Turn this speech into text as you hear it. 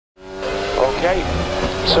Okay,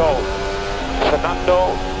 so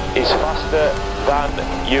Fernando is faster than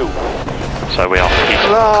you. So we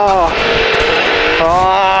are.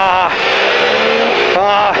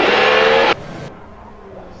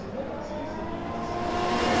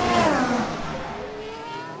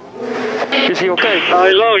 Is he okay?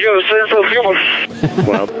 I lost your sense of humor.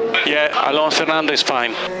 Well, Yeah, Alonso Nandos is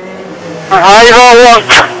fine. I don't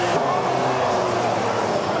want.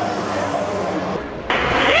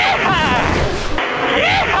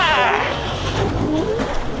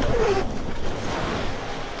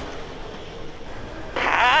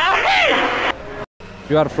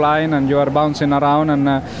 You are flying and you are bouncing around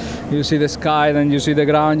and you see the sky, then you see the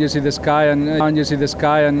ground, you see the sky and you see the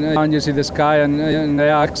sky and you see the sky and the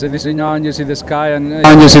axe, you see the sky and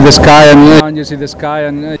you see the sky and you see the sky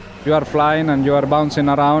and you are flying and you are bouncing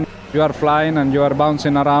around. You are flying and you are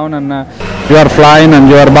bouncing around and you are flying and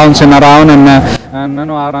you are bouncing around and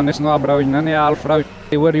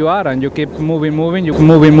where you are and you keep moving, you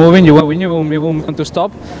want to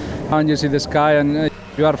stop and you see the sky and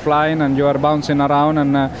you are flying and you are bouncing around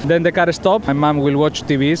and then the car stop. My mom will watch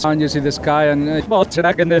TV and you see the sky and then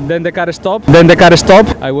the car stop.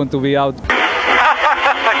 I want to be out.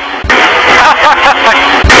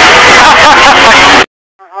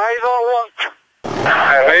 I don't want.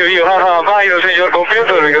 Maybe you have a virus in your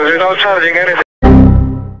computer because you're not charging anything.